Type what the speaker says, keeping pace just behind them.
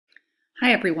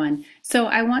Hi, everyone. So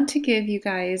I want to give you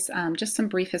guys just some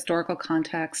brief historical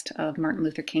context of Martin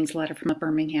Luther King's letter from a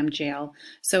Birmingham jail.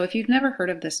 So if you've never heard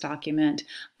of this document,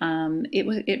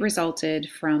 it resulted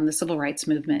from the civil rights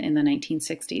movement in the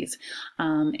 1960s.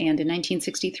 And in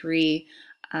 1963,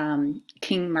 Martin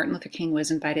Luther King was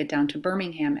invited down to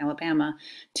Birmingham, Alabama,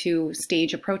 to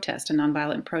stage a protest, a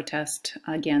nonviolent protest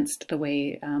against the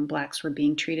way blacks were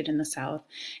being treated in the South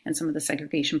and some of the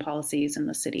segregation policies in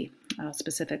the city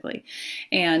specifically.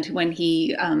 And when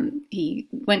he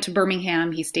went to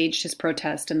Birmingham, he staged his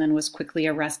protest and then was quickly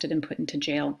arrested and put into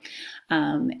jail.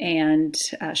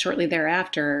 Shortly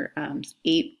thereafter,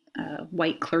 eight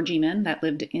white clergymen that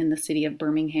lived in the city of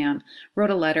Birmingham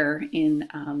wrote a letter in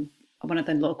one of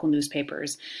the local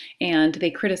newspapers, and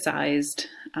they criticized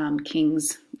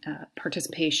King's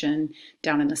participation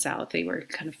down in the South. They were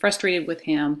kind of frustrated with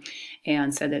him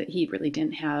and said that he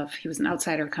was an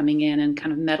outsider coming in and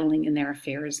kind of meddling in their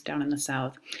affairs down in the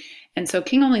South. And so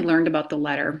King only learned about the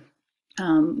letter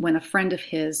when a friend of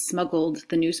his smuggled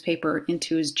the newspaper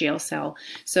into his jail cell.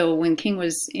 So when King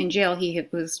was in jail, he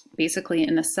was basically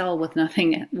in a cell with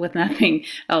nothing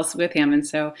else with him. And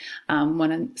so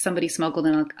when somebody smuggled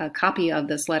in a copy of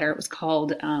this letter, it was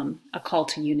called A Call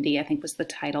to Unity, I think was the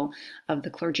title of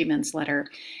the clergyman's letter.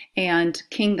 And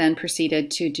King then proceeded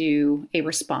to do a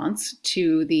response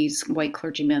to these white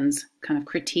clergymen's kind of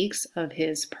critiques of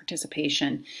his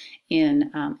participation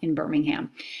in Birmingham.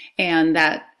 And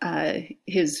that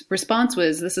his response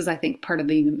was, this is, I think, part of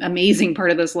the amazing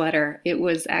part of this letter. It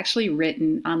was actually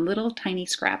written on little tiny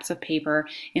scraps of paper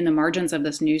in the margins of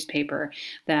this newspaper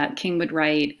that King would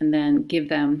write and then give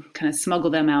them, kind of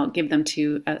smuggle them out, give them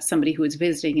to somebody who was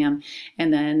visiting him.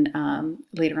 And then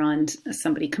later on,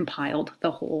 somebody compiled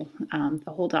the whole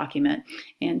document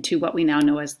into what we now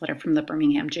know as Letter from the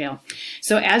Birmingham Jail.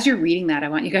 So as you're reading that, I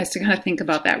want you guys to kind of think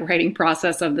about that writing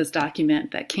process of this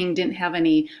document, that King didn't have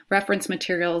any reference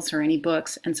materials or any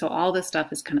books, and so all this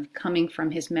stuff is kind of coming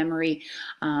from his memory,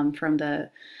 from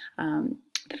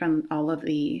all of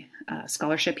the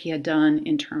scholarship he had done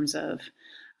in terms of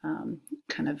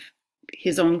kind of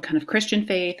his own kind of Christian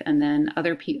faith, and then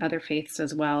other faiths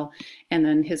as well, and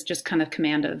then his just kind of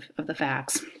command of the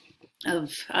facts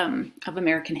of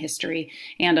American history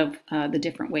and of the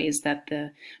different ways that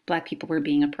the Black people were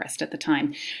being oppressed at the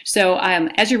time. So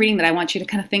as you're reading that, I want you to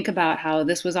kind of think about how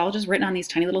this was all just written on these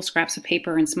tiny little scraps of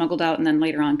paper and smuggled out and then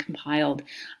later on compiled.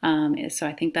 So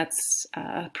I think that's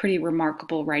a pretty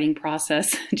remarkable writing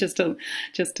process, just to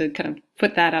kind of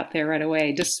put that out there right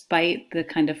away, despite the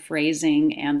kind of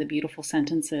phrasing and the beautiful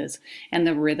sentences and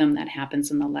the rhythm that happens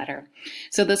in the letter.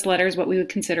 So this letter is what we would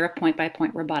consider a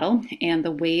point-by-point rebuttal, and the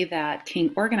way that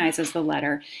King organizes the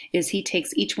letter is he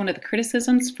takes each one of the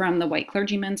criticisms from the white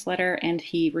clergyman's letter and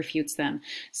he refutes them.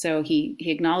 So he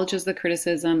acknowledges the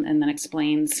criticism and then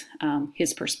explains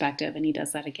his perspective, and he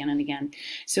does that again and again.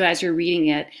 So as you're reading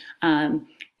it, kind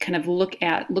of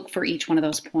look for each one of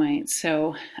those points.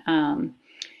 So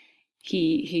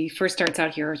he first starts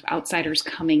out here as outsiders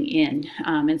coming in,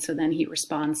 and so then he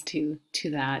responds to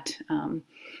that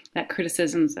that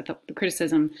criticism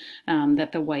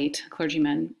that the white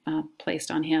clergyman placed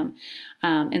on him,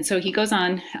 and so he goes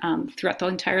on throughout the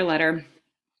entire letter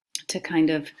to kind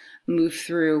of move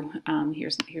through.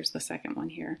 Here's the second one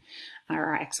here.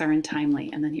 Our acts are untimely,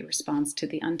 and then he responds to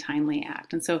the untimely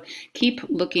act. And so keep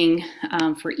looking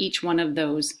for each one of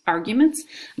those arguments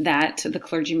that the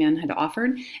clergyman had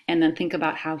offered, and then think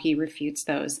about how he refutes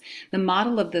those. The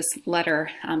model of this letter,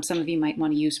 some of you might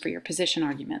want to use for your position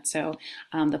argument. So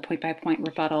the point-by-point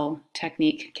rebuttal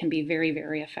technique can be very,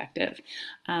 very effective.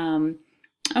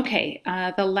 Okay,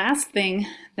 the last thing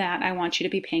that I want you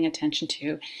to be paying attention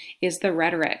to is the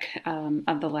rhetoric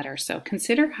of the letter. So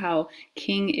consider how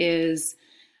King is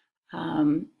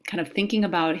kind of thinking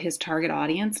about his target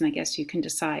audience, and I guess you can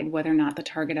decide whether or not the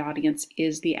target audience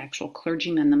is the actual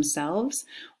clergymen themselves,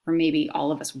 or maybe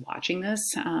all of us watching this,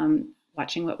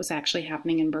 watching what was actually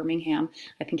happening in Birmingham.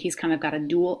 I think he's kind of got a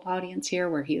dual audience here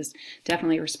where he is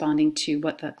definitely responding to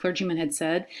what the clergyman had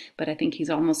said, but I think he's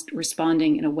almost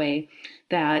responding in a way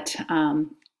that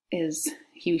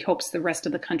he hopes the rest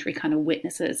of the country kind of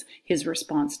witnesses his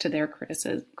response to their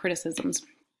criticisms.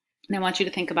 And I want you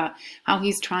to think about how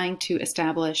he's trying to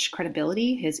establish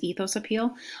credibility, his ethos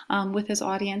appeal with his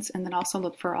audience, and then also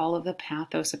look for all of the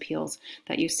pathos appeals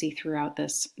that you see throughout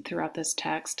this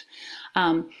text.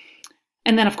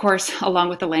 And then, of course, along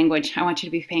with the language, I want you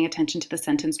to be paying attention to the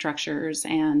sentence structures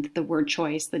and the word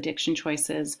choice, the diction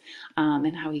choices,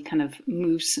 and how he kind of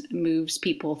moves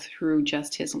people through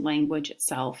just his language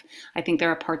itself. I think there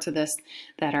are parts of this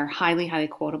that are highly, highly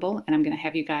quotable, and I'm going to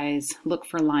have you guys look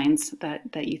for lines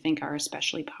that you think are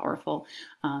especially powerful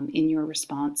in your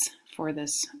response for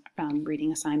this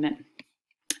reading assignment.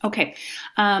 Okay,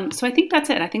 so I think that's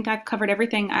it. I think I've covered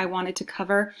everything I wanted to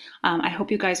cover. I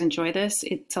hope you guys enjoy this.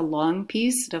 It's a long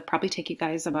piece. It'll probably take you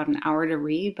guys about an hour to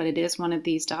read, but it is one of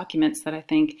these documents that I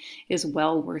think is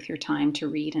well worth your time to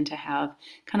read and to have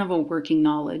kind of a working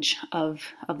knowledge of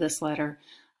this letter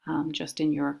just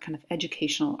in your kind of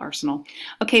educational arsenal.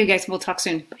 Okay, you guys, we'll talk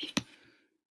soon. Bye.